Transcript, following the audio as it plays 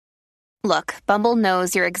Look, Bumble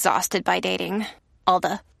knows you're exhausted by dating. All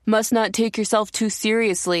the must not take yourself too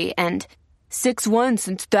seriously and 6'1"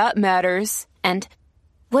 since that matters. And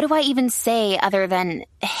what do I even say other than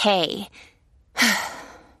hey?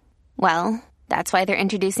 Well, that's why they're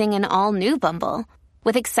introducing an all-new Bumble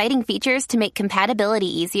with exciting features to make compatibility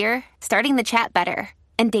easier, starting the chat better,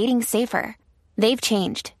 and dating safer. They've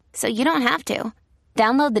changed, so you don't have to.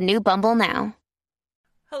 Download the new Bumble now.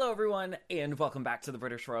 Hello, everyone, and welcome back to the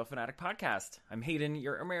British Royal Fanatic Podcast. I'm Hayden,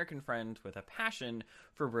 your American friend with a passion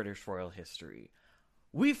for British royal history.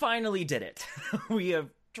 We finally did it. We have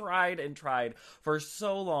tried and tried for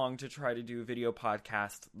so long to try to do a video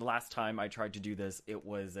podcast. The last time I tried to do this, it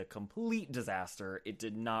was a complete disaster. It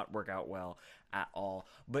did not work out well at all.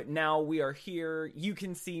 But now we are here. You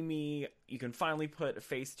can see me. You can finally put a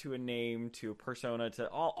face to a name, to a persona, to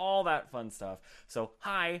all that fun stuff. So,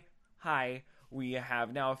 hi. We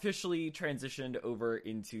have now officially transitioned over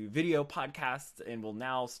into video podcasts and will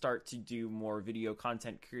now start to do more video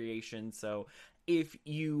content creation. So if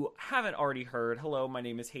you haven't already heard, hello, my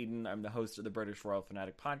name is Hayden. I'm the host of the British Royal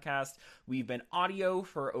Fanatic Podcast. We've been audio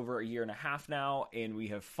for over a year and a half now, and we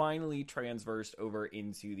have finally transversed over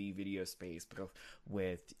into the video space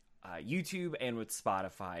with YouTube and with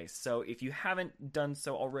Spotify. So if you haven't done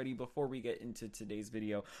so already, before we get into today's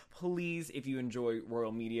video, please, if you enjoy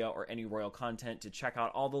royal media or any royal content, to check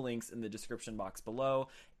out all the links in the description box below.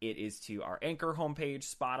 It is to our Anchor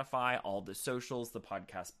homepage, Spotify, all the socials, the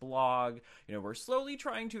podcast blog. You know, we're slowly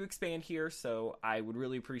trying to expand here, so I would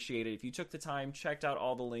really appreciate it if you took the time, checked out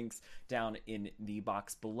all the links down in the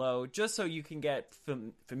box below, just so you can get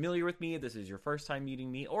familiar with me. This is your first time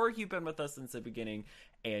meeting me, or you've been with us since the beginning,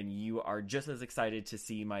 and you are just as excited to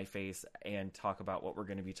see my face and talk about what we're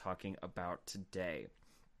going to be talking about today.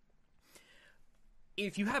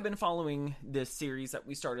 If you have been following this series that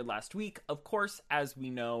we started last week, of course, as we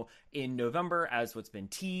know, in November, as what's been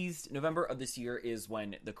teased, November of this year is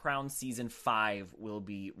when The Crown Season 5 will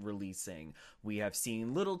be releasing. We have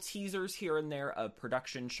seen little teasers here and there of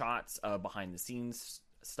production shots, behind the scenes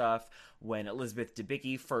stuff. When Elizabeth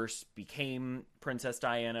Debicki first became Princess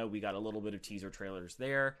Diana, we got a little bit of teaser trailers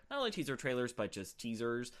there. Not only teaser trailers, but just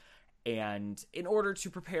teasers. And in order to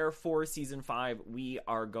prepare for Season 5, we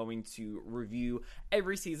are going to review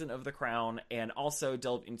every season of The Crown and also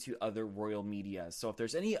delve into other royal media. So if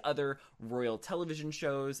there's any other royal television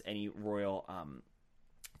shows, any royal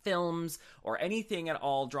films, or anything at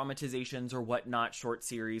all, dramatizations or whatnot, short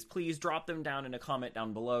series, please drop them down in a comment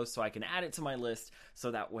down below so I can add it to my list, so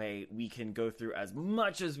that way we can go through as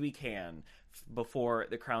much as we can before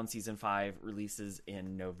The Crown Season 5 releases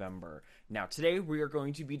in November. Now, today we are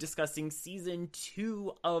going to be discussing Season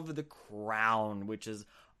 2 of The Crown, which is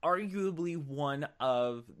arguably one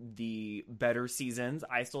of the better seasons.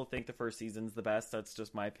 I still think the first season's the best. That's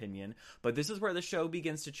just my opinion. But this is where the show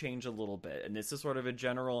begins to change a little bit. And this is sort of a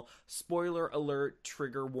general spoiler alert,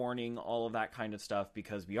 trigger warning, all of that kind of stuff,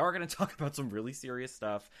 because we are going to talk about some really serious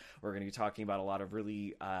stuff. We're going to be talking about a lot of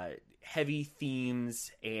really heavy themes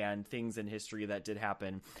and things in history that did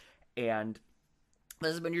happen. And this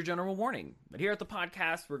has been your general warning. But here at the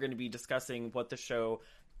podcast, we're going to be discussing what the show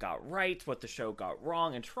got right, what the show got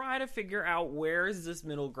wrong, and try to figure out where is this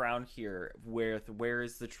middle ground here, where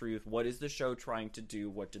is the truth, what is the show trying to do,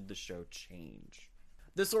 what did the show change.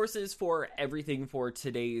 The sources for everything for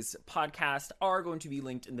today's podcast are going to be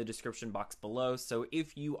linked in the description box below, so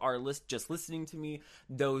if you are just listening to me,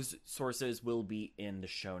 those sources will be in the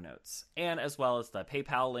show notes. And as well as the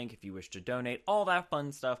PayPal link if you wish to donate, all that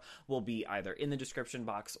fun stuff will be either in the description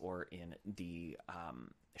box or in the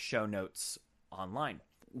show notes online.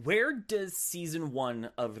 Where does Season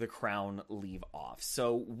 1 of The Crown leave off?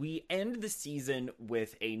 So we end the season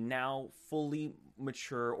with a now fully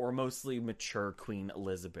mature, or mostly mature, Queen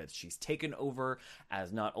Elizabeth. She's taken over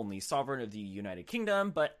as not only sovereign of the United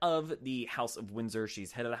Kingdom, but of the House of Windsor.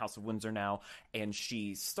 She's head of the House of Windsor now, and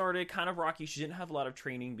she started kind of rocky. She didn't have a lot of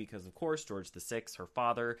training because, of course, George VI, her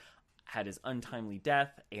father, had his untimely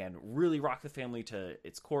death and really rocked the family to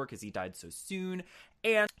its core because he died so soon.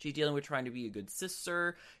 And she's dealing with trying to be a good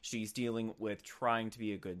sister. She's dealing with trying to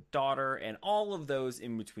be a good daughter and all of those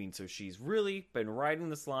in between. So she's really been riding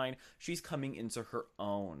this line. She's coming into her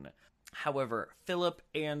own. However, Philip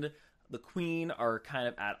and the Queen are kind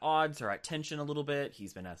of at odds or at tension a little bit.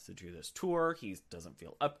 He's been asked to do this tour. He doesn't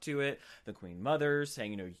feel up to it. The Queen Mother's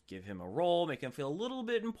saying, give him a role, make him feel a little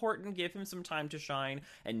bit important, give him some time to shine,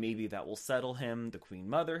 and maybe that will settle him. The Queen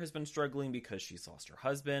Mother has been struggling because she's lost her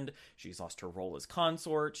husband. She's lost her role as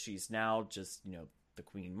consort. She's now just, the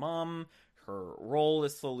Queen Mom. Her role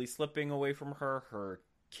is slowly slipping away from her. Her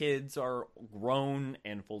kids are grown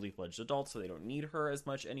and fully fledged adults, so they don't need her as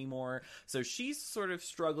much anymore. So she's sort of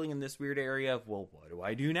struggling in this weird area of, well, what do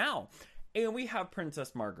I do now? And we have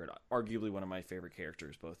Princess Margaret, arguably one of my favorite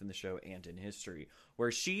characters, both in the show and in history,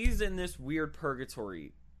 where she's in this weird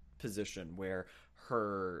purgatory position where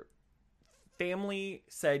her family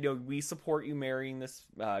said, we support you marrying this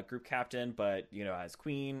group captain, but, as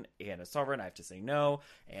queen and as sovereign, I have to say no.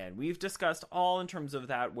 And we've discussed all in terms of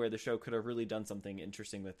that, where the show could have really done something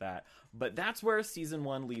interesting with that. But that's where season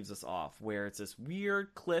 1 leaves us off, where it's this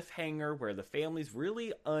weird cliffhanger where the family's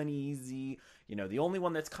really uneasy. The only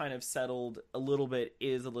one that's kind of settled a little bit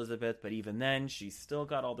is Elizabeth, but even then, she's still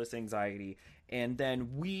got all this anxiety. And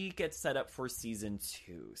then we get set up for season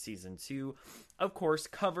 2. Season 2, of course,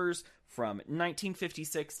 covers from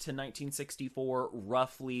 1956 to 1964,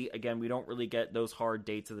 roughly. Again, we don't really get those hard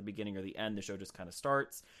dates at the beginning or the end. The show just kind of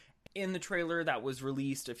starts. In the trailer that was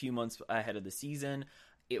released a few months ahead of the season,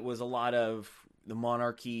 it was a lot of the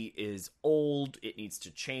monarchy is old, it needs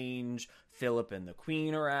to change. Philip and the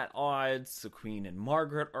Queen are at odds. The Queen and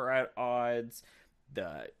Margaret are at odds.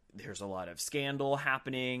 There's a lot of scandal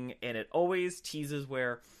happening, and it always teases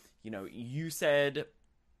where, you said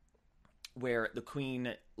where the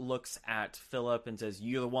Queen looks at Philip and says,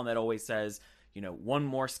 you're the one that always says, one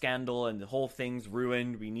more scandal and the whole thing's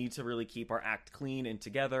ruined. We need to really keep our act clean and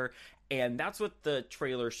together. And that's what the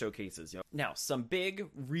trailer showcases. Now, some big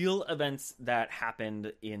real events that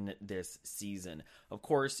happened in this season. Of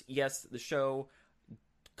course, yes, the show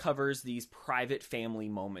covers these private family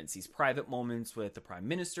moments, these private moments with the prime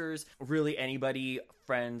ministers, really anybody,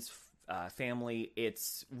 friends, family.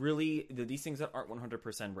 It's really these things that aren't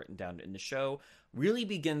 100% written down in the show really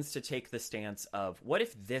begins to take the stance of, what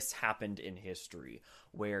if this happened in history,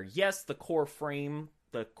 where yes, the core frame,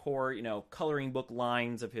 the core, coloring book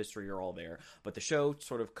lines of history are all there, but the show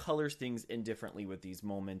sort of colors things indifferently with these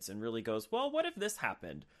moments and really goes, well, what if this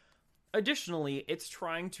happened? Additionally, it's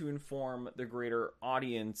trying to inform the greater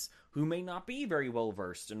audience who may not be very well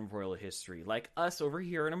versed in royal history, like us over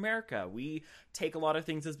here in America. We take a lot of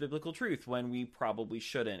things as biblical truth when we probably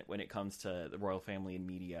shouldn't when it comes to the royal family and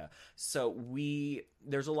media. So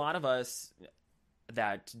there's a lot of us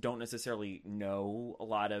that don't necessarily know a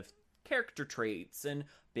lot of character traits and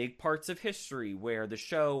big parts of history, where the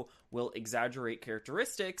show will exaggerate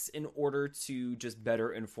characteristics in order to just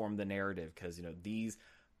better inform the narrative, because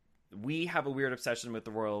we have a weird obsession with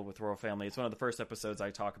royal family. It's one of the first episodes I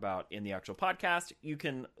talk about in the actual podcast. You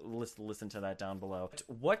can listen to that down below.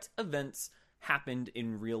 What events happened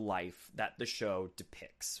in real life that the show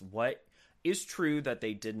depicts? What is true that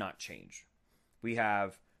they did not change? We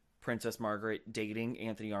have Princess Margaret dating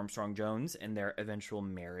Anthony Armstrong Jones and their eventual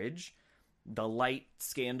marriage. The light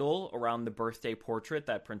scandal around the birthday portrait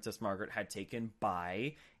that Princess Margaret had taken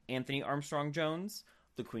by Anthony Armstrong Jones.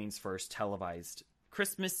 The Queen's first televised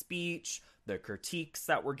Christmas speech, the critiques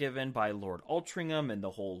that were given by Lord Altrincham and the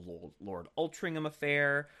whole Lord Altrincham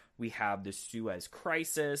affair. We have the Suez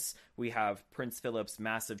Crisis. We have Prince Philip's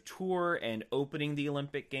massive tour and opening the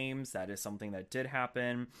Olympic Games. That is something that did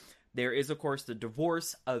happen. There is, of course, the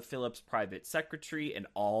divorce of Philip's private secretary and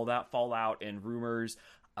all that fallout and rumors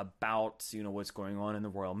about, what's going on in the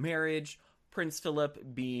royal marriage. Prince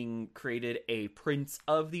Philip being created a Prince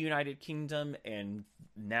of the United Kingdom and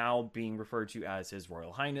now being referred to as His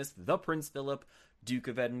Royal Highness, the Prince Philip, Duke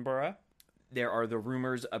of Edinburgh. There are the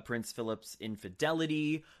rumors of Prince Philip's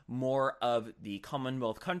infidelity. More of the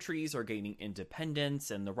Commonwealth countries are gaining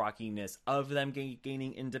independence and the rockiness of them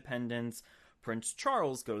gaining independence. Prince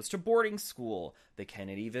Charles goes to boarding school, the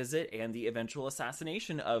Kennedy visit, and the eventual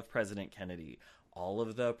assassination of President Kennedy. All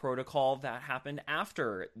of the protocol that happened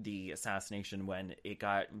after the assassination when it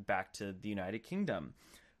got back to the United Kingdom.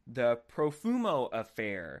 The Profumo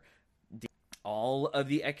affair. All of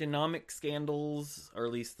the economic scandals, or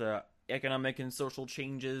at least the economic and social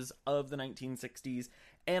changes of the 1960s,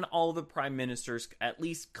 and all the prime ministers at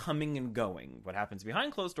least coming and going. What happens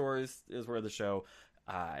behind closed doors is where the show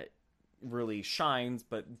really shines,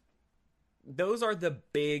 but those are the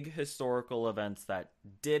big historical events that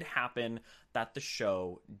did happen that the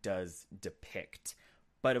show does depict.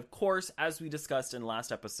 But of course, as we discussed in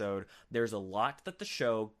last episode, there's a lot that the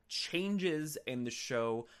show changes and the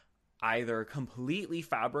show either completely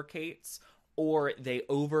fabricates or they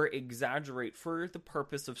over-exaggerate for the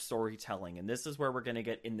purpose of storytelling. And this is where we're going to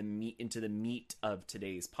get into the meat of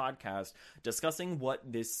today's podcast, discussing what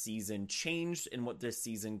this season changed and what this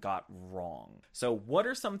season got wrong. So what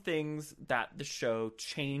are some things that the show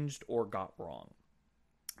changed or got wrong?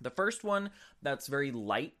 The first one that's very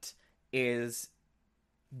light is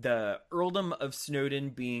the earldom of Snowdon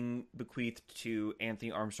being bequeathed to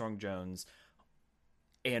Anthony Armstrong Jones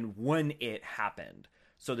and when it happened.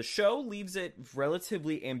 So the show leaves it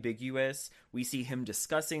relatively ambiguous. We see him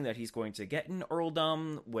discussing that he's going to get an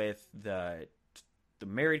earldom with the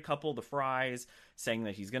married couple, the Fries, saying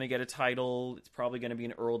that he's going to get a title. It's probably going to be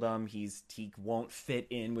an earldom. He won't fit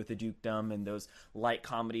in with the dukedom and those light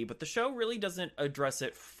comedy, but the show really doesn't address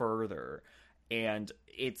it further. And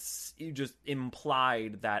it's just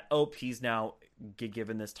implied that, he's now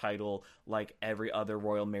given this title like every other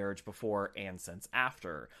royal marriage before and since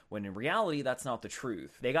after, when in reality, that's not the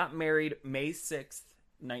truth. They got married May 6th,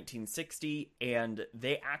 1960, and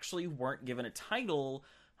they actually weren't given a title.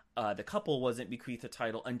 The couple wasn't bequeathed a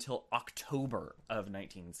title until October of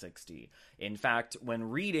 1960. In fact, when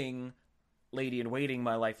reading Lady in Waiting,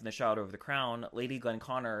 My Life in the Shadow of the Crown, Lady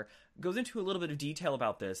Glenconner goes into a little bit of detail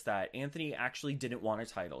about this, that Anthony actually didn't want a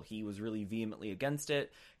title. He was really vehemently against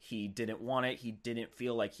it. He didn't want it. He didn't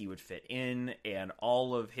feel like he would fit in, and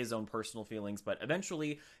all of his own personal feelings. But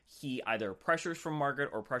eventually, he either pressures from Margaret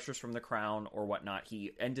or pressures from the Crown or whatnot.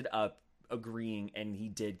 He ended up agreeing, and he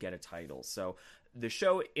did get a title. So the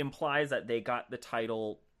show implies that they got the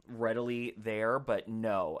title readily there, but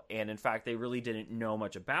no. And in fact, they really didn't know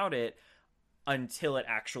much about it until it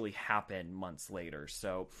actually happened months later.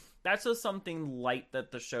 So that's just something light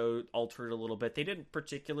that the show altered a little bit. They didn't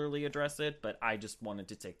particularly address it, but I just wanted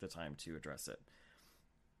to take the time to address it.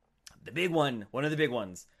 The big one of the big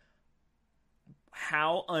ones.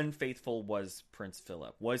 How unfaithful was Prince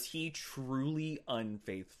Philip? Was he truly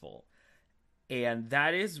unfaithful? And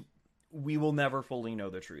that is, we will never fully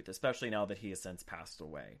know the truth, especially now that he has since passed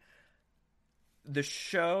away. The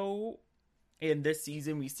show in this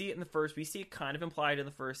season, we see it kind of implied in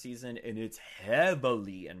the first season, and it's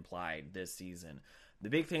heavily implied this season.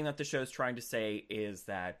 The big thing that the show's trying to say is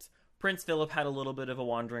that Prince Philip had a little bit of a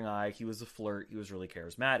wandering eye. He was a flirt. He was really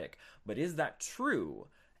charismatic. But is that true?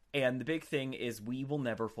 And the big thing is we will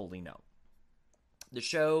never fully know. The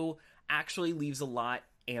show actually leaves a lot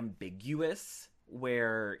ambiguous,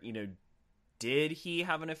 where, did he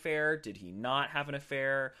have an affair? Did he not have an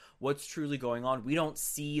affair? What's truly going on? We don't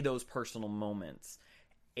see those personal moments.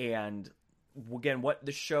 And again, what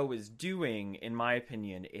the show is doing, in my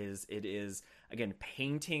opinion, is it is, again,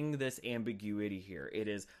 painting this ambiguity here. It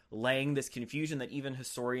is laying this confusion that even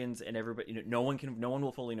historians and everybody, no one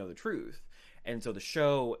will fully know the truth. And so the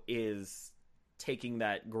show is taking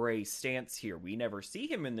that gray stance here. We never see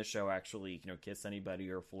him in the show actually, kiss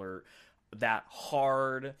anybody or flirt that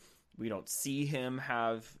hard. We don't see him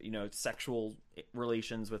have, sexual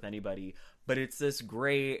relations with anybody, but it's this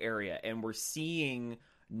gray area. And we're seeing,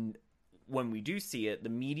 when we do see it, the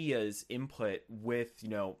media's input with,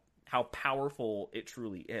 how powerful it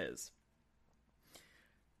truly is.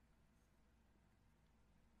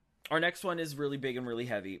 Our next one is really big and really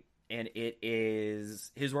heavy, and it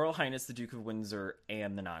is His Royal Highness the Duke of Windsor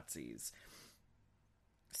and the Nazis.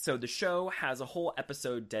 So the show has a whole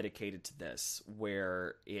episode dedicated to this,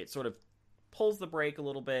 where it sort of pulls the brake a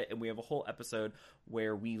little bit, and we have a whole episode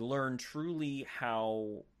where we learn truly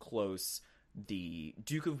how close the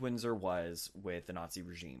Duke of Windsor was with the Nazi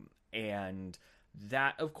regime. And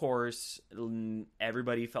that, of course,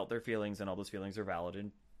 everybody felt their feelings, and all those feelings are valid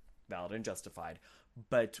and justified.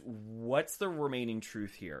 But what's the remaining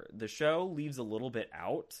truth here? The show leaves a little bit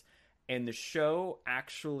out, and the show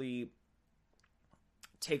actually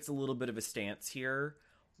takes a little bit of a stance here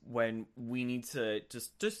when we need to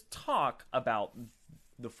just talk about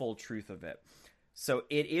the full truth of it. So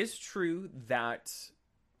it is true that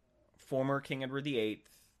former King Edward VIII,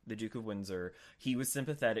 the Duke of Windsor, he was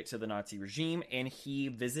sympathetic to the Nazi regime, and he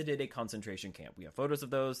visited a concentration camp. We have photos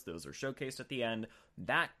of those. Those are showcased at the end.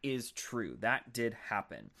 That is true. That did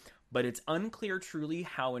happen. But it's unclear truly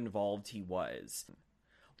how involved he was.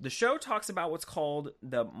 The show talks about what's called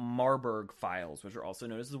the Marburg Files, which are also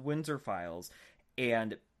known as the Windsor Files.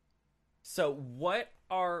 And so what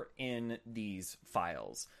are in these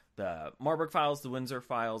files? The Marburg Files, the Windsor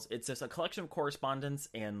Files, it's just a collection of correspondence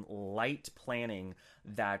and light planning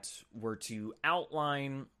that were to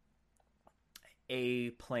outline a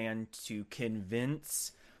plan to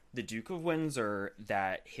convince the Duke of Windsor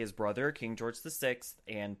that his brother, King George VI,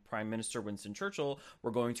 and Prime Minister Winston Churchill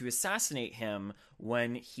were going to assassinate him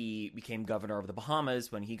when he became governor of the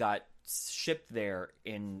Bahamas, when he got shipped there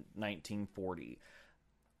in 1940.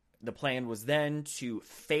 The plan was then to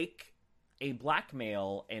fake a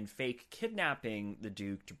blackmail and fake kidnapping the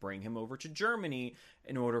Duke to bring him over to Germany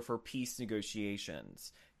in order for peace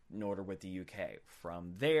negotiations, in order with the UK.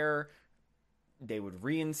 From there, they would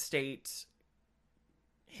reinstate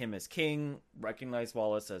him as king, recognize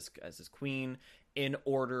Wallis as his queen, in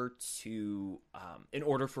order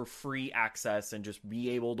for free access and just be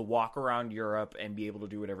able to walk around Europe and be able to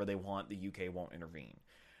do whatever they want. The UK won't intervene.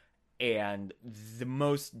 And the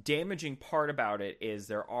most damaging part about it is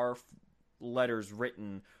there are letters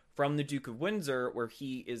written from the Duke of Windsor where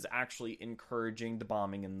he is actually encouraging the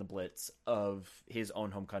bombing and the blitz of his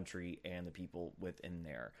own home country and the people within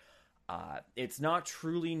there. It's not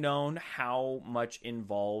truly known how much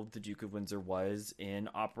involved the Duke of Windsor was in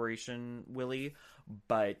Operation Willy,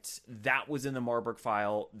 but that was in the Marburg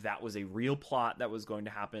file. That was a real plot that was going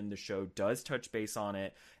to happen. The show does touch base on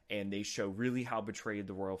it, and they show really how betrayed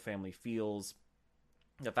the royal family feels.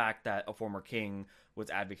 The fact that a former king was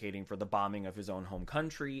advocating for the bombing of his own home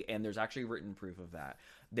country, and there's actually written proof of that.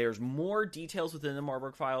 There's more details within the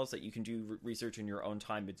Marburg files that you can do research in your own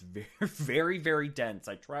time. It's very, very, very dense.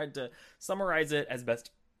 I tried to summarize it as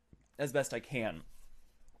best I can.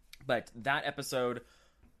 But that episode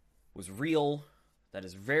was real. That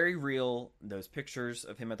is very real. Those pictures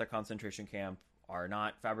of him at the concentration camp are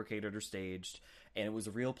not fabricated or staged, and it was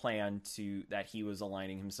a real plan that he was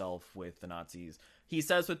aligning himself with the Nazis. He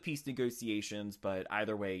says with peace negotiations, but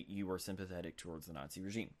either way, you were sympathetic towards the Nazi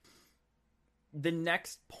regime. The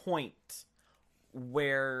next point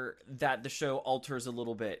where that the show alters a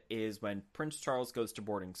little bit is when Prince Charles goes to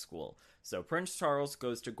boarding school. So Prince Charles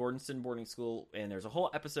goes to Gordonston boarding school, and there's a whole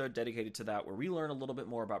episode dedicated to that where we learn a little bit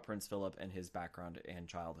more about Prince Philip and his background and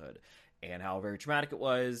childhood and how very traumatic it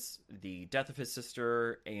was, the death of his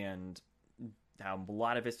sister, and how a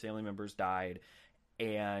lot of his family members died,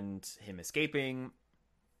 and him escaping.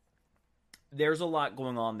 There's a lot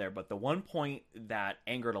going on there, but the one point that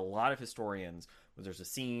angered a lot of historians was there's a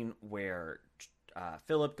scene where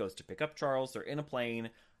Philip goes to pick up Charles. They're in a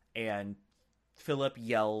plane, and Philip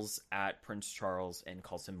yells at Prince Charles and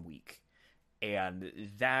calls him weak. And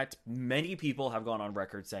that many people have gone on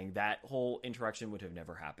record saying that whole interaction would have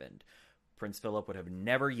never happened. Prince Philip would have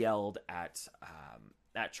never yelled at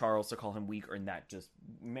Charles to call him weak, or in that just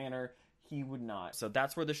manner. He would not. So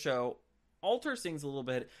that's where the show alters things a little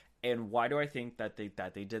bit. And why do I think that they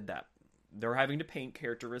did that? They're having to paint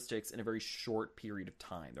characteristics in a very short period of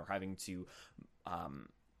time. They're having to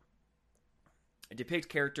depict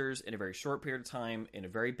characters in a very short period of time in a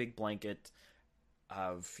very big blanket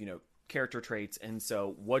of, character traits. And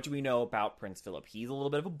so what do we know about Prince Philip? He's a little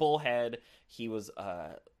bit of a bullhead. He was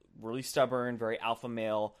really stubborn, very alpha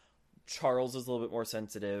male. Charles is a little bit more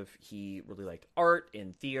sensitive. He really liked art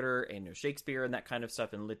and theater and Shakespeare and that kind of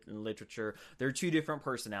stuff in literature. They're two different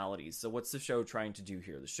personalities. So what's the show trying to do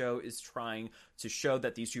here? The show is trying to show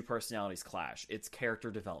that these two personalities clash. It's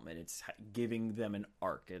character development. It's giving them an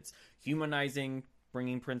arc. It's humanizing,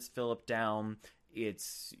 bringing Prince Philip down.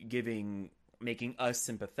 It's making us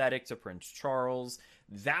sympathetic to Prince Charles.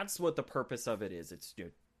 That's what the purpose of it is. It's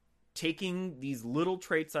taking these little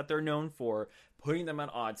traits that they're known for, putting them at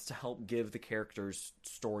odds to help give the characters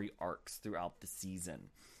story arcs throughout the season.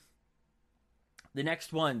 The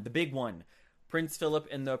next one, the big one, Prince Philip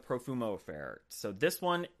and the Profumo affair. So this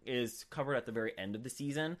one is covered at the very end of the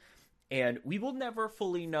season, and we will never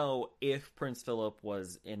fully know if Prince Philip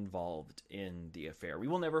was involved in the affair. We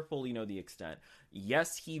will never fully know the extent.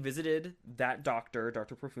 Yes, he visited that doctor,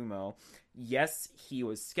 Dr. Profumo. Yes, he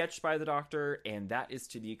was sketched by the doctor, and that is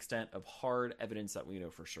to the extent of hard evidence that we know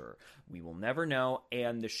for sure. We will never know,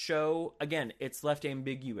 and the show, again, it's left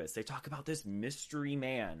ambiguous. They talk about this mystery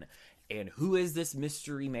man, and who is this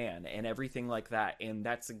mystery man, and everything like that, and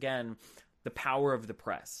that's, again, the power of the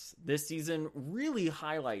press. This season really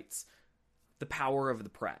highlights the power of the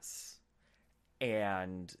press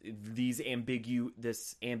and this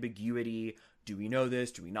ambiguity. Do we know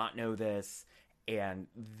this? Do we not know this? And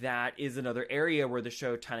that is another area where the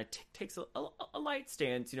show kind of takes a light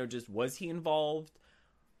stance. Just was he involved?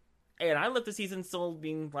 And I let the season still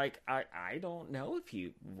being like, I don't know if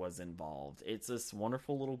he was involved. It's this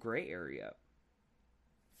wonderful little gray area.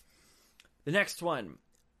 The next one,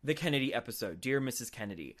 the Kennedy episode, Dear Mrs.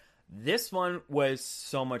 Kennedy. This one was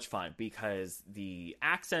so much fun because the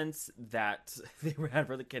accents that they had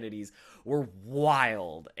for the Kennedys were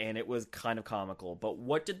wild, and it was kind of comical. But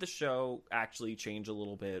what did the show actually change a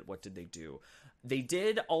little bit? What did they do? They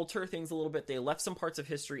did alter things a little bit. They left some parts of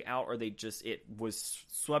history out, or it was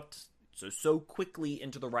swept so quickly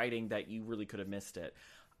into the writing that you really could have missed it.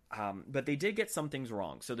 But they did get some things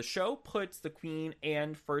wrong. So the show puts the Queen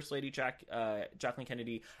and First Lady Jacqueline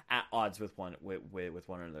Kennedy at odds with one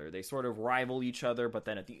another. They sort of rival each other, but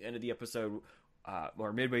then at the end of the episode,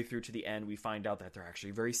 or midway through to the end, we find out that they're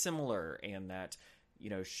actually very similar, and that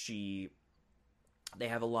they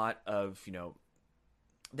have a lot of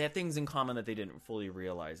they have things in common that they didn't fully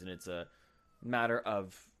realize, and it's a matter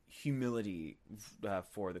of humility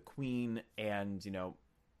for the queen and, you know,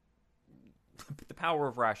 the power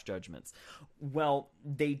of rash judgments. Well,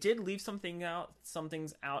 they did leave some things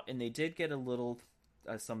out, and they did get a little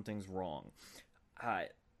some things wrong.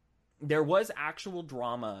 There was actual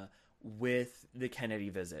drama with the Kennedy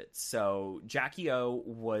visit. So Jackie O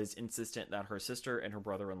was insistent that her sister and her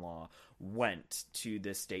brother-in-law went to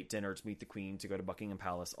this state dinner to meet the Queen, to go to Buckingham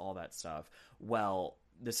Palace, all that stuff. Well,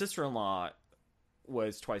 the sister-in-law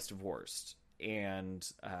was twice divorced. And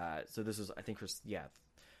so this was, I think,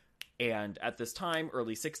 and at this time,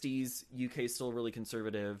 early 60s, UK is still really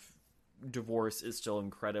conservative. Divorce is still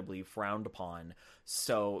incredibly frowned upon.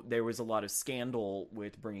 So there was a lot of scandal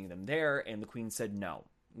with bringing them there, and the Queen said no,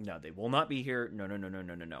 they will not be here.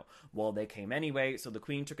 No. Well, they came anyway, so the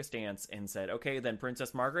Queen took a stance and said, okay, then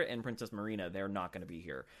Princess Margaret and Princess Marina, they're not going to be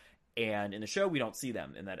here. And in the show, we don't see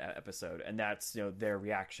them in that episode, and that's, you know, their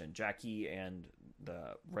reaction. Jackie and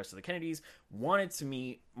the rest of the Kennedys wanted to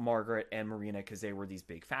meet Margaret and Marina because they were these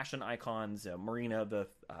big fashion icons. Marina, the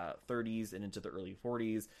 30s and into the early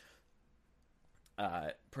 40s.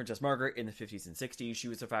 Princess Margaret in the 50s and 60s, she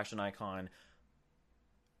was a fashion icon.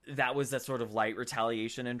 That was that sort of light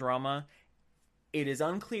retaliation and drama. It is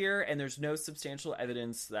unclear, and there's no substantial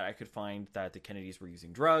evidence that I could find that the Kennedys were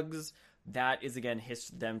using drugs. That is, again,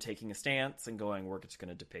 them taking a stance and going, we're just going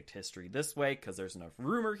to depict history this way because there's enough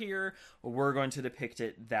rumor here. We're going to depict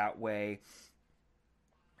it that way.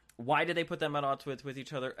 Why did they put them at odds with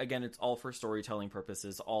each other? Again, it's all for storytelling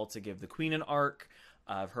purposes, all to give the Queen an arc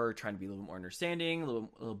of her trying to be a little bit more understanding, a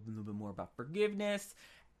little bit more about forgiveness.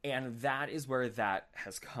 And that is where that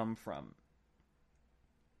has come from.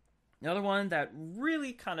 Another one that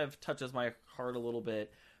really kind of touches my heart a little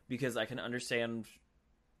bit, because I can understand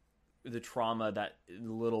the trauma that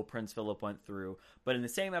little Prince Philip went through. But in the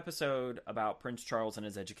same episode about Prince Charles and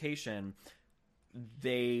his education,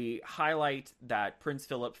 they highlight that Prince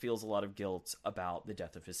Philip feels a lot of guilt about the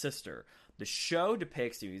death of his sister. The show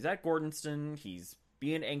depicts, he's at Gordonston, he's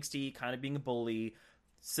being angsty, kind of being a bully.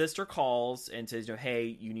 Sister calls and says, you know, hey,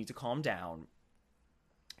 you need to calm down.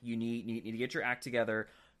 You need to get your act together.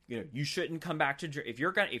 You know, you shouldn't come back to if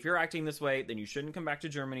you're acting this way, then you shouldn't come back to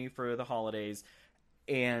Germany for the holidays.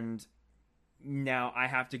 And now I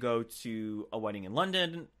have to go to a wedding in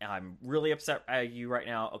London. I'm really upset at you right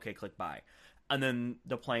now. Okay, click bye. And then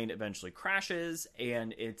the plane eventually crashes,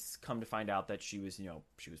 and it's come to find out that she was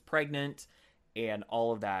pregnant, and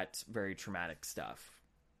all of that very traumatic stuff.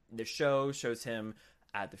 The show shows him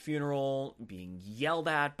at the funeral being yelled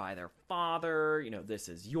at by their father, you know, this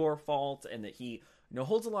is your fault, and that he, you know,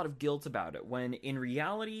 holds a lot of guilt about it, when in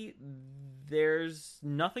reality there's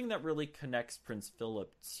nothing that really connects Prince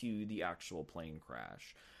Philip to the actual plane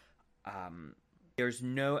crash. There's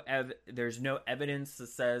no evidence that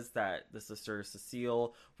says that the sister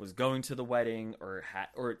Cecile was going to the wedding or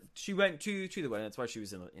she went to the wedding. That's why she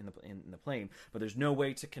was in the plane. But there's no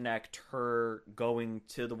way to connect her going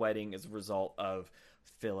to the wedding as a result of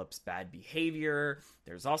Philip's bad behavior.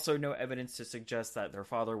 There's also no evidence to suggest that their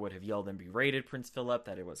father would have yelled and berated Prince Philip,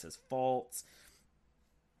 that it was his fault.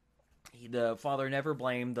 The father never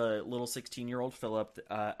blamed the little 16-year-old Philip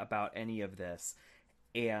about any of this.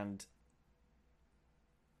 And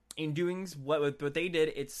in doing what they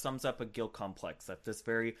did, it sums up a guilt complex. That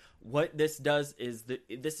what this does is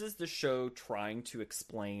this is the show trying to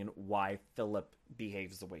explain why Philip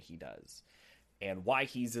behaves the way he does, and why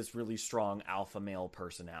he's this really strong alpha male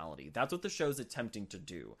personality. That's what the show's attempting to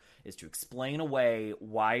do, is to explain away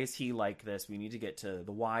why is he like this. We need to get to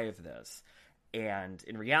the why of this. And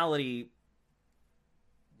in reality,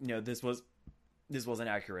 you know, this wasn't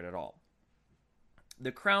accurate at all.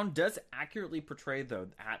 The Crown does accurately portray, though,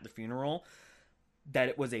 at the funeral, that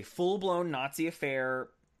it was a full-blown Nazi affair.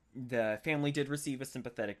 The family did receive a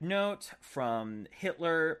sympathetic note from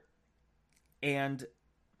Hitler, and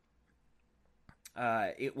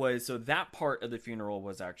so that part of the funeral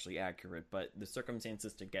was actually accurate, but the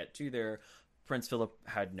circumstances to get to there, Prince Philip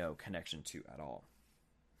had no connection to at all.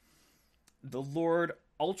 The Lord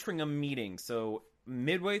Altrincham meeting. So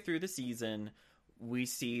midway through the season, we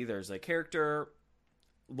see there's a character,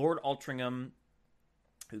 Lord Altrincham,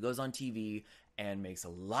 who goes on TV and makes a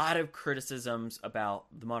lot of criticisms about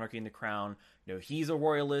the monarchy and the crown. You know, he's a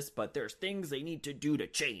royalist, but there's things they need to do to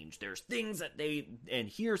change. There's things that he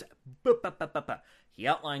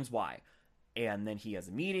outlines why. And then he has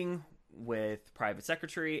a meeting with private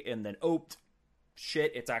secretary, and then,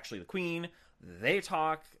 shit, it's actually the Queen. They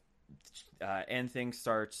talk, and things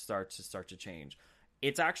start to change.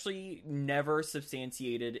 It's actually never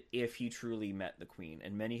substantiated if he truly met the Queen,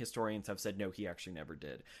 and many historians have said no, he actually never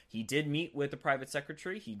did. He did meet with the private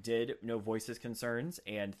secretary, he did, voice his concerns,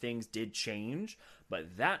 and things did change,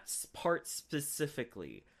 but that part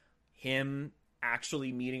specifically, him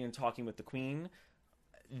actually meeting and talking with the Queen,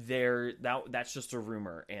 that's just a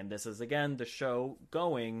rumor. And this is, again, the show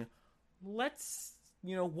going, what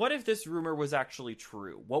if this rumor was actually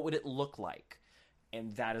true? What would it look like?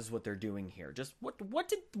 And that is what they're doing here. Just what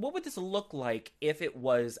would this look like if it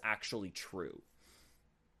was actually true?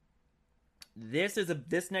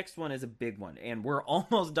 This next one is a big one, and we're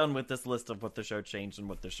almost done with this list of what the show changed and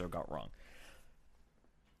what the show got wrong.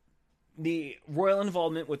 The royal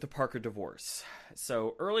involvement with the Parker divorce.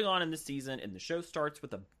 So early on in the season, and the show starts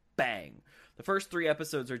with a bang. The first 3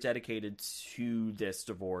 episodes are dedicated to this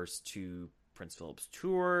divorce, to Prince Philip's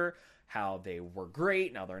tour, how they were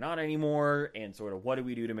great, now they're not anymore, and sort of what do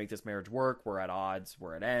we do to make this marriage work? We're at odds,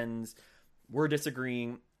 we're at ends, we're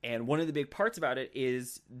disagreeing, and one of the big parts about it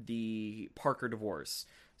is the Parker divorce.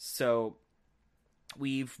 So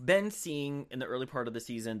we've been seeing in the early part of the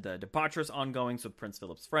season the debaucherous ongoings with Prince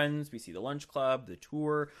Philip's friends. We see the lunch club, the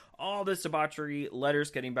tour, all this debauchery,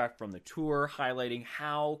 letters getting back from the tour highlighting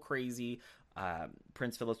how crazy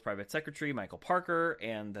Prince Philip's private secretary, Michael Parker,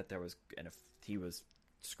 and that he was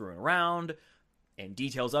screwing around, and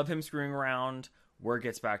details of him screwing around. Word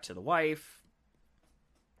gets back to the wife,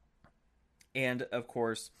 and of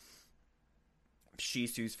course she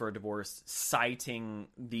sues for a divorce, citing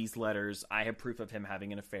these letters. I have proof of him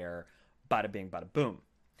having an affair. Bada bing, bada boom.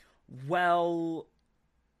 Well,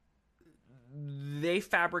 they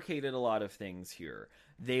fabricated a lot of things here.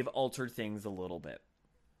 They've altered things a little bit,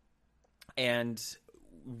 and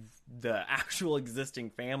the actual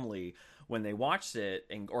existing family, when they watched it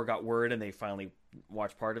or got word and they finally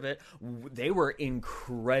watched part of it, they were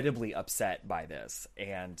incredibly upset by this,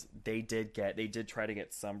 and they did try to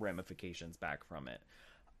get some ramifications back from it.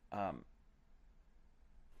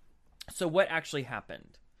 So what actually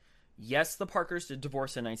happened? Yes, the Parkers did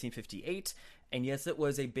divorce in 1958, and yes, it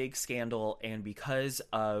was a big scandal, and because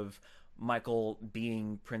of Michael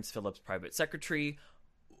being Prince Philip's private secretary,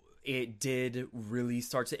 it did really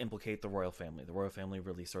start to implicate the royal family. The royal family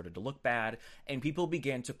really started to look bad, and people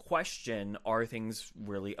began to question, are things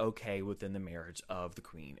really okay within the marriage of the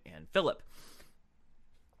Queen and Philip?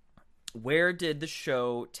 Where did the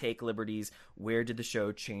show take liberties? Where did the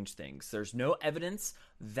show change things? There's no evidence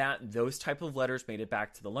that those type of letters made it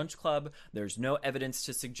back to the lunch club. There's no evidence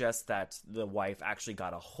to suggest that the wife actually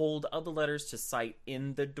got a hold of the letters to cite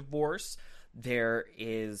in the divorce. There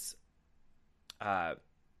is...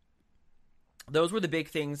 those were the big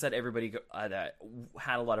things that everybody that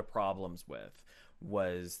had a lot of problems with,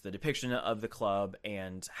 was the depiction of the club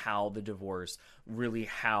and how the divorce, really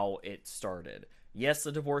how it started. Yes,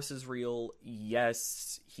 the divorce is real.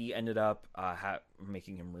 Yes, he ended up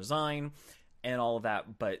making him resign and all of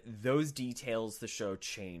that. But those details the show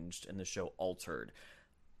changed and the show altered.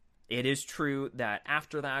 It is true that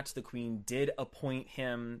after that, the Queen did appoint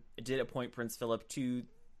Prince Philip to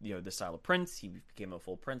the style of prince. He became a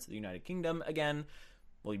full prince of the United Kingdom again.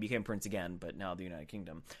 Well, he became prince again, but now the United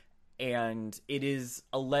Kingdom. And it is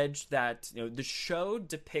alleged that the show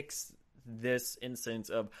depicts this instance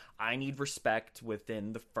of, I need respect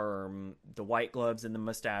within the firm. The white gloves and the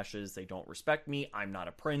mustaches, they don't respect me. I'm not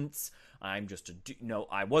a prince. I'm just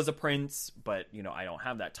I was a prince, but I don't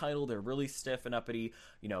have that title. They're really stiff and uppity.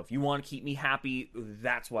 If you want to keep me happy,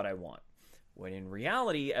 that's what I want. When in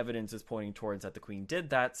reality, evidence is pointing towards that the Queen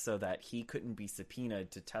did that so that he couldn't be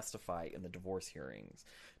subpoenaed to testify in the divorce hearings,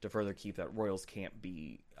 to further keep that royals can't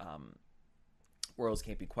be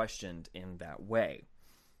questioned in that way.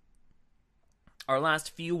 Our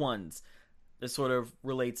last few ones, this sort of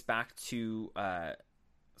relates back to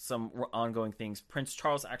some ongoing things. Prince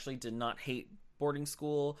Charles actually did not hate boarding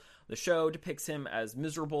school. The show depicts him as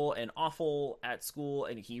miserable and awful at school,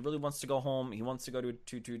 and he really wants to go home. He wants to go to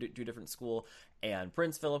a different school, and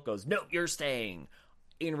Prince Philip goes, "No, you're staying."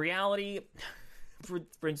 In reality,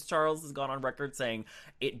 Prince Charles has gone on record saying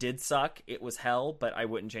it did suck, it was hell, but I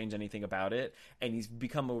wouldn't change anything about it. And he's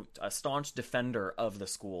become a staunch defender of the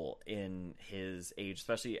school in his age,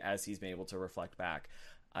 especially as he's been able to reflect back.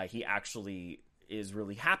 He actually is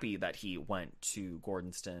really happy that he went to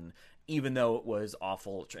Gordonston, even though it was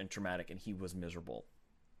awful and traumatic and he was miserable.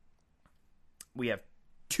 We have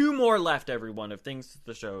 2 more left, everyone, of things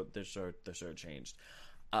the show changed.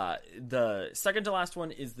 The second to last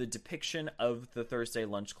one is the depiction of the Thursday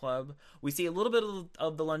Lunch Club. We see a little bit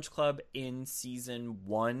of the Lunch Club in season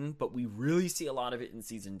 1, but we really see a lot of it in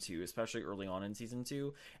season 2, especially early on in season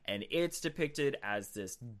 2. And it's depicted as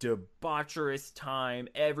this debaucherous time,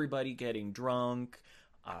 everybody getting drunk,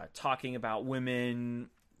 talking about women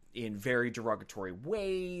in very derogatory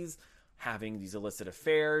ways, having these illicit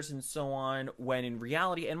affairs and so on, when in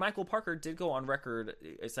reality, and Michael Parker did go on record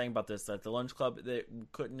saying about this, that the Lunch Club, that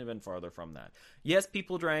couldn't have been farther from that. Yes,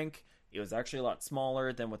 people drank. It was actually a lot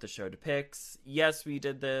smaller than what the show depicts. Yes, we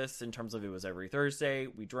did this in terms of it was every Thursday.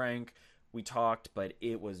 We drank, we talked, but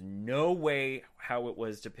it was no way how it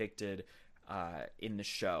was depicted in the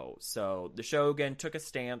show. So the show, again, took a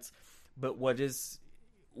stance, but what is...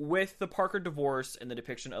 with the Parker divorce and the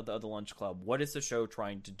depiction of the Lunch Club, what is the show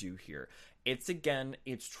trying to do here? It's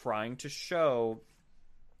trying to show,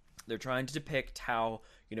 they're trying to depict how,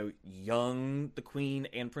 young the Queen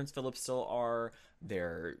and Prince Philip still are.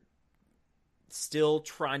 They're still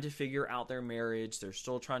trying to figure out their marriage. They're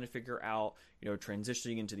still trying to figure out,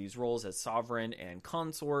 transitioning into these roles as sovereign and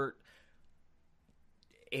consort.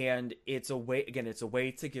 And it's a way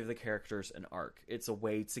to give the characters an arc. It's a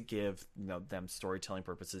way to give them storytelling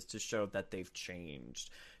purposes, to show that they've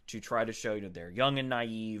changed, to try to show they're young and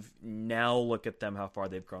naive. Now look at them, how far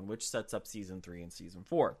they've grown, which sets up season 3 and season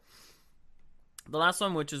 4. The last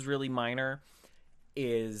one, which is really minor,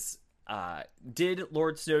 is did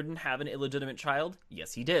Lord Snowden have an illegitimate child?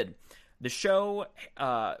 Yes, he did. The show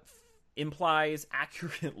implies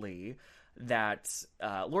accurately that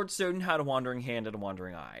Lord Snowden had a wandering hand and a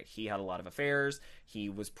wandering eye. He had a lot of affairs. He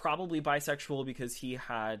was probably bisexual because he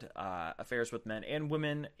had affairs with men and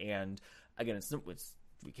women. And again,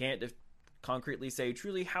 we can't concretely say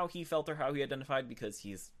truly how he felt or how he identified because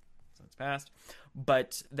he's since passed.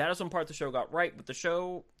 But that is one part the show got right. But the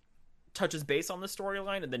show touches base on the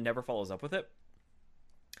storyline and then never follows up with it,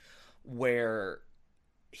 where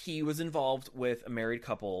he was involved with a married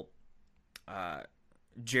couple,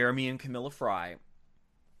 Jeremy and Camilla Fry,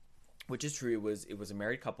 which is true. It was a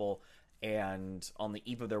married couple, and on the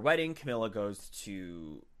eve of their wedding, Camilla goes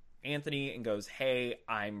to Anthony and goes, "Hey,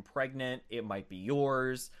 I'm pregnant. It might be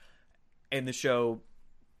yours." And the show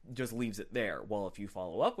just leaves it there. Well, if you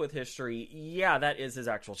follow up with history, yeah, that is his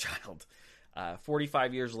actual child.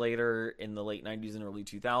 45 years later, in the late 90s and early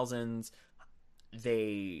 2000s,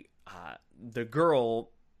 the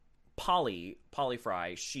girl, Polly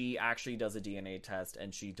Fry, she actually does a DNA test,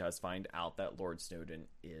 and she does find out that Lord Snowden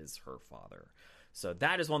is her father. So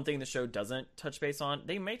that is one thing the show doesn't touch base on.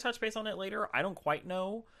 They may touch base on it later. I don't quite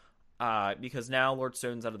know, because now Lord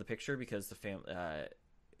Snowden's out of the picture because the family,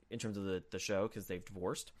 in terms of the show, because they've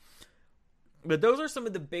divorced. But those are some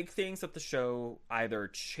of the big things that the show either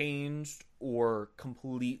changed or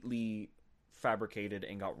completely fabricated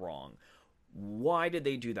and got wrong. Why did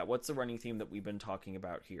they do that? What's the running theme that we've been talking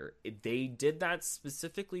about here? They did that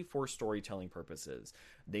specifically for storytelling purposes.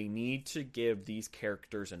 They need to give these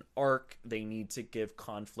characters an arc. They need to give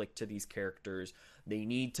conflict to these characters. They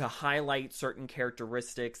need to highlight certain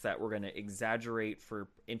characteristics that we're going to exaggerate for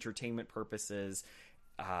entertainment purposes,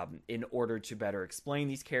 in order to better explain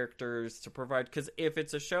these characters, to provide... Because if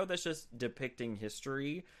it's a show that's just depicting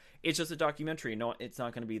history, it's just a documentary. No, it's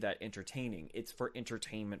not going to be that entertaining. It's for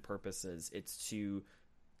entertainment purposes. It's to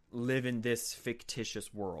live in this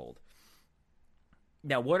fictitious world.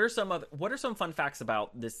 Now, what are some fun facts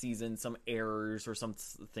about this season? Some errors or some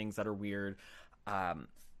things that are weird.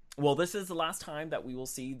 Well, this is the last time that we will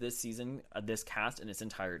see this season, this cast in its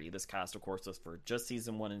entirety. This cast, of course, is for just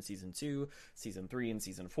season 1 and season 2. Season 3 and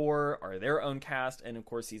season 4 are their own cast. And, of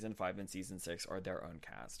course, season 5 and season 6 are their own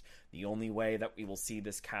cast. The only way that we will see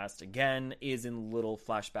this cast again is in little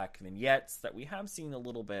flashback vignettes that we have seen a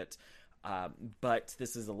little bit. But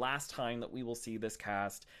this is the last time that we will see this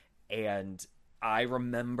cast. And I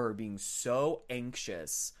remember being so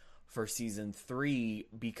anxious for season 3,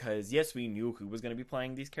 because yes, we knew who was going to be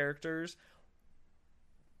playing these characters,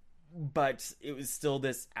 but it was still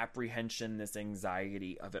this apprehension, this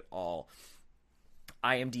anxiety of it all.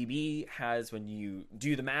 IMDb has, when you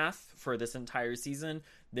do the math for this entire season,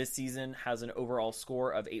 this season has an overall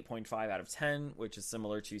score of 8.5 out of 10, which is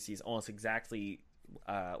similar to season, almost exactly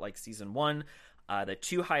like season 1. The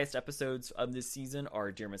 2 highest episodes of this season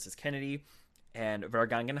are Dear Mrs. Kennedy and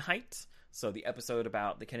Vergangenheit. So the episode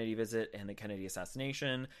about the Kennedy visit and the Kennedy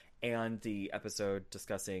assassination, and the episode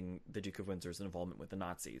discussing the Duke of Windsor's involvement with the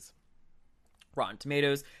Nazis. Rotten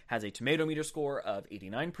Tomatoes has a tomato meter score of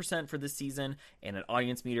 89% for this season and an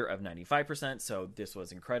audience meter of 95%. So this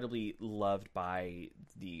was incredibly loved by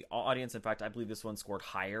the audience. In fact, I believe this one scored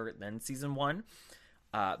higher than season 1.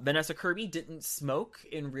 Vanessa Kirby didn't smoke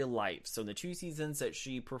in real life. So the 2 seasons that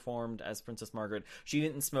she performed as Princess Margaret, she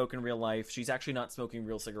didn't smoke in real life. She's actually not smoking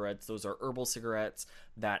real cigarettes. Those are herbal cigarettes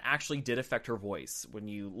that actually did affect her voice. When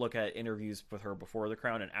you look at interviews with her before The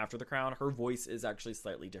Crown and after The Crown, her voice is actually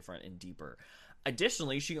slightly different and deeper.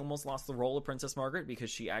 Additionally, she almost lost the role of Princess Margaret because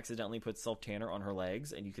she accidentally put self-tanner on her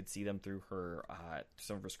legs, and you could see them through her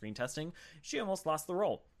some of her screen testing. She almost lost the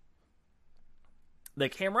role. The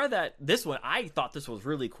camera that this one, I thought this was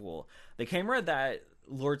really cool. The camera that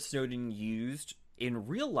Lord Snowden used in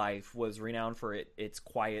real life was renowned for its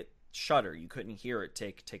quiet shutter. You couldn't hear it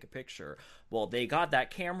take a picture. Well, they got that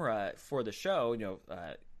camera for the show.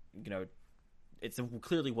 It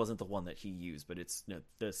clearly wasn't the one that he used, but it's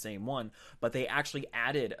the same one. But they actually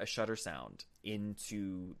added a shutter sound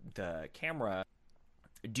into the camera.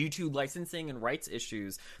 Due to licensing and rights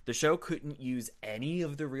issues, the show couldn't use any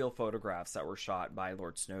of the real photographs that were shot by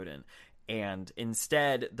Lord Snowden, and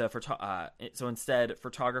instead,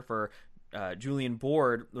 photographer Julian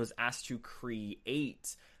Board was asked to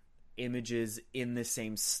create images in the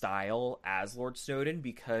same style as Lord Snowden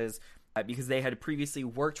because they had previously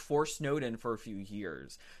worked for Snowden for a few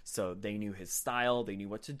years, so they knew his style, they knew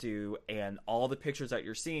what to do, and all the pictures that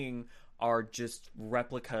you're seeing are just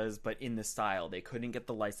replicas, but in the style. They couldn't get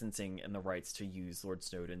the licensing and the rights to use Lord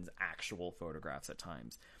Snowden's actual photographs at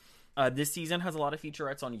times. This season has a lot of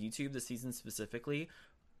featurettes on YouTube, this season specifically,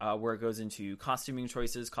 where it goes into costuming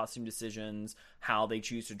choices, costume decisions, how they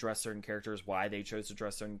choose to dress certain characters, why they chose to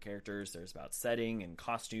dress certain characters. There's about setting and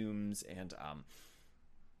costumes and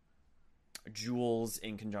jewels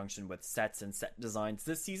in conjunction with sets and set designs.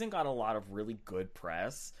 This season got a lot of really good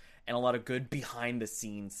press and a lot of good behind the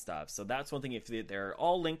scenes stuff. So that's one thing. If they're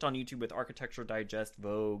all linked on YouTube with Architecture Digest,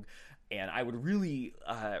 Vogue, and I would really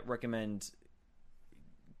recommend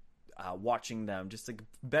watching them just to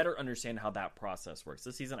better understand how that process works.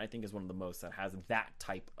 This season, I think, is one of the most that has that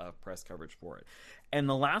type of press coverage for it. And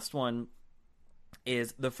the last one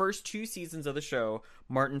is the first 2 seasons of the show.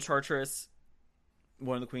 Martin Charteris,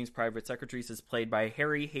 one of the Queen's private secretaries, is played by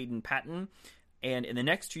Harry Hayden Patton. And in the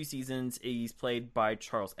next 2 seasons, he's played by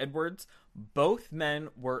Charles Edwards. Both men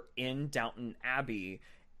were in Downton Abbey,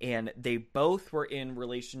 and they both were in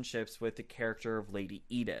relationships with the character of Lady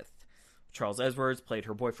Edith. Charles Edwards played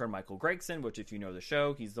her boyfriend, Michael Gregson, which, if you know the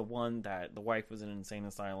show, he's the one that the wife was in an insane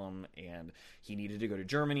asylum, and he needed to go to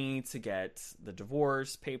Germany to get the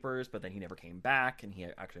divorce papers, but then he never came back, and he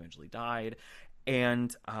actually eventually died.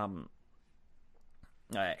 And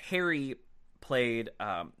Harry played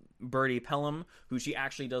Bertie Pelham, who she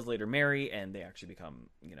actually does later marry, and they actually become,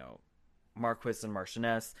 Marquis and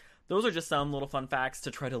Marchioness. Those are just some little fun facts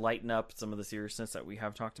to try to lighten up some of the seriousness that we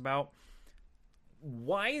have talked about.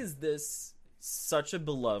 Why is this such a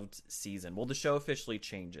beloved season? Well, the show officially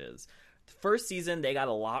changes. The first season, they got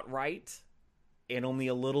a lot right, and only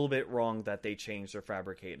a little bit wrong that they changed or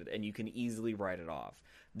fabricated, and you can easily write it off.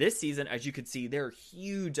 This season, as you can see, there are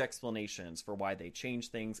huge explanations for why they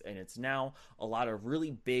changed things, and it's now a lot of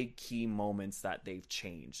really big key moments that they've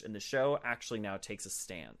changed. And the show actually now takes a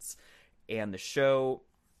stance. And the show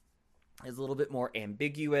is a little bit more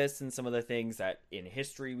ambiguous in some of the things that in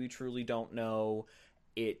history we truly don't know.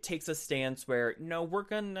 It takes a stance where, no, we're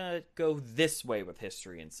going to go this way with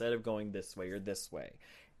history instead of going this way or this way.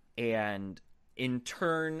 And in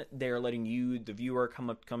turn, they're letting you, the viewer,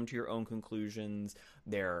 come to your own conclusions.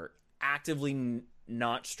 They're actively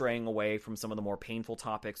not straying away from some of the more painful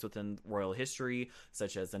topics within royal history,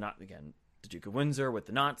 such as the Duke of Windsor with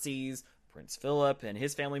the Nazis, Prince Philip and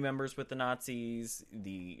his family members with the Nazis,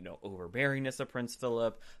 the overbearingness of Prince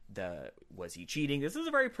Philip, was he cheating? This is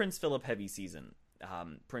a very Prince Philip heavy season.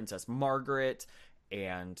 Princess Margaret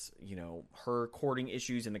and her courting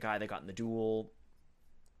issues and the guy that got in the duel.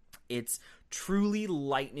 It's truly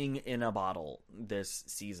lightning in a bottle this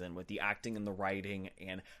season with the acting and the writing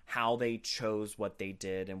and how they chose what they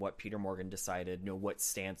did and what Peter Morgan decided, what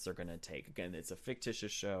stance they're going to take. Again, it's a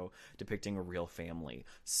fictitious show depicting a real family.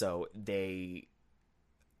 So they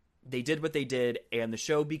did what they did, and the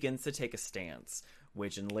show begins to take a stance,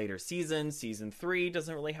 which in later seasons, season 3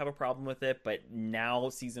 doesn't really have a problem with it, but now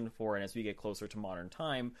season 4, and as we get closer to modern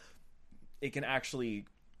time, it can actually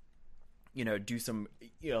do some,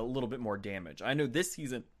 a little bit more damage. I know this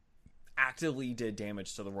season actively did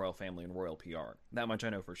damage to the royal family and royal PR. That much I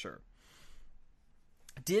know for sure.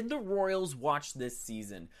 Did the royals watch this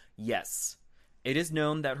season? Yes. It is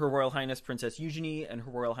known that Her Royal Highness Princess Eugenie and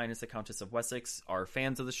Her Royal Highness the Countess of Wessex are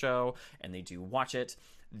fans of the show, and they do watch it.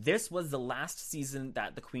 This was the last season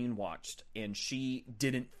that the Queen watched, and she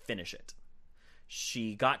didn't finish it.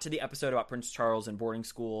 She got to the episode about Prince Charles in boarding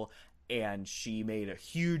school, and she made a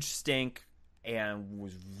huge stink and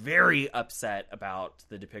was very upset about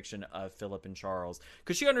the depiction of Philip and Charles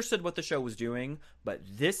because she understood what the show was doing, but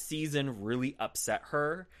this season really upset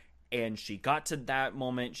her. And she got to that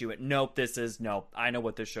moment. She went, nope, I know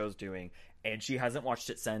what this show's doing. And she hasn't watched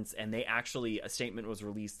it since. And a statement was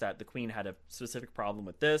released that the Queen had a specific problem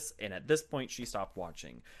with this. And at this point, she stopped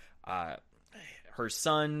watching. Her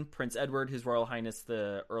son, Prince Edward, His Royal Highness,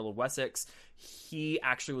 the Earl of Wessex, he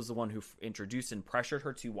actually was the one who introduced and pressured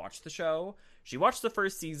her to watch the show. She watched the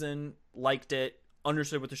first season, liked it,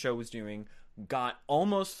 understood what the show was doing, got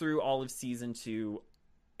almost through all of season 2,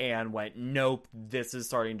 and went, nope, this is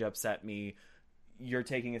starting to upset me. You're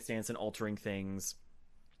taking a stance and altering things.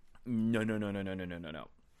 No.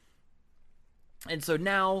 And so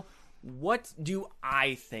now, what do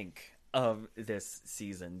I think of this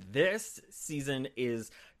season? This season is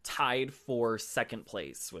tied for second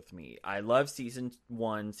place with me. I love season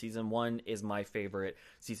 1. Season 1 is my favorite.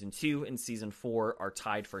 Season 2 and season 4 are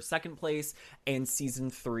tied for second place, and season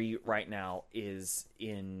 3 right now is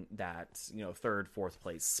in that, third, fourth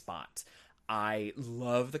place spot. I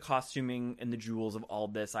love the costuming and the jewels of all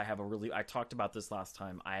this. I talked about this last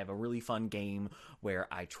time. I have a really fun game where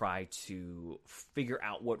I try to figure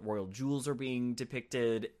out what royal jewels are being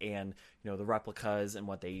depicted and, the replicas and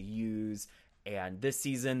what they use. And this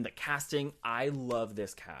season, the casting, I love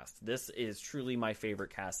this cast. This is truly my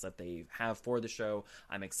favorite cast that they have for the show.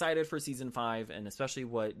 I'm excited for season 5, and especially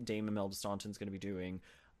what Dame Imelda Staunton's going to be doing.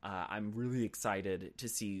 I'm really excited to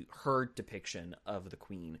see her depiction of the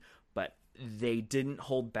Queen, but they didn't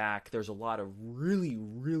hold back. There's a lot of really,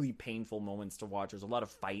 really painful moments to watch. There's a lot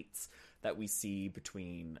of fights that we see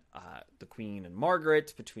between the Queen and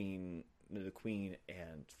Margaret, between the Queen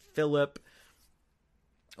and Philip.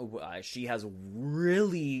 She has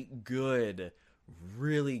really good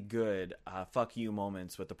fuck you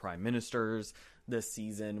moments with the prime ministers this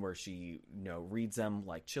season where she, reads them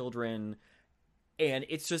like children. And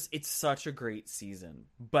it's such a great season.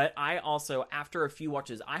 But I also, after a few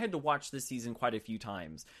watches, I had to watch this season quite a few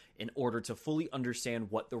times in order to fully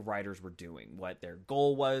understand what the writers were doing, what their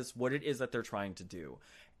goal was, what it is that they're trying to do,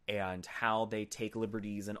 and how they take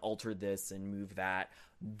liberties and alter this and move that.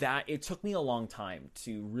 That it took me a long time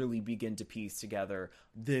to really begin to piece together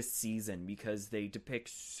this season because they depict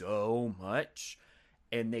so much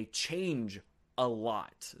and they change a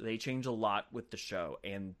lot. They change a lot with the show,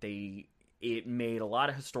 and it made a lot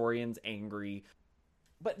of historians angry.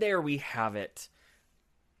 But there we have it.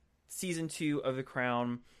 Season 2 of The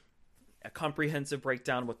Crown, a comprehensive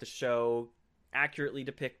breakdown of what the show accurately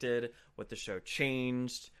depicted, what the show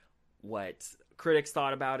changed, what critics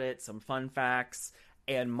thought about it, some fun facts,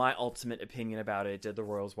 and my ultimate opinion about it. Did the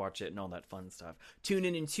royals watch it and all that fun stuff. Tune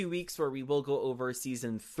in 2 weeks where we will go over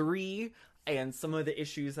season 3 and some of the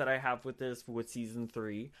issues that I have with season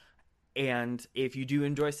 3. And if you do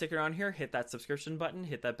enjoy sticking around here, hit that subscription button,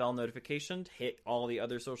 hit that bell notification, hit all the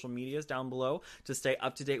other social medias down below to stay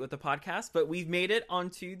up to date with the podcast. But we've made it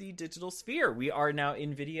onto the digital sphere. We are now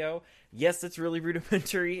in video. Yes, it's really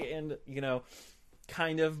rudimentary and,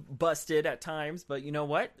 kind of busted at times, but you know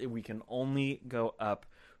what? We can only go up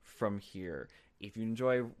from here. If you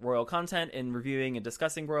enjoy royal content and reviewing and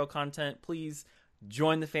discussing royal content, please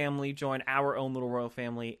join the family, join our own little royal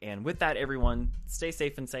family. And with that, everyone, stay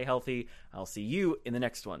safe and stay healthy. I'll see you in the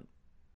next one.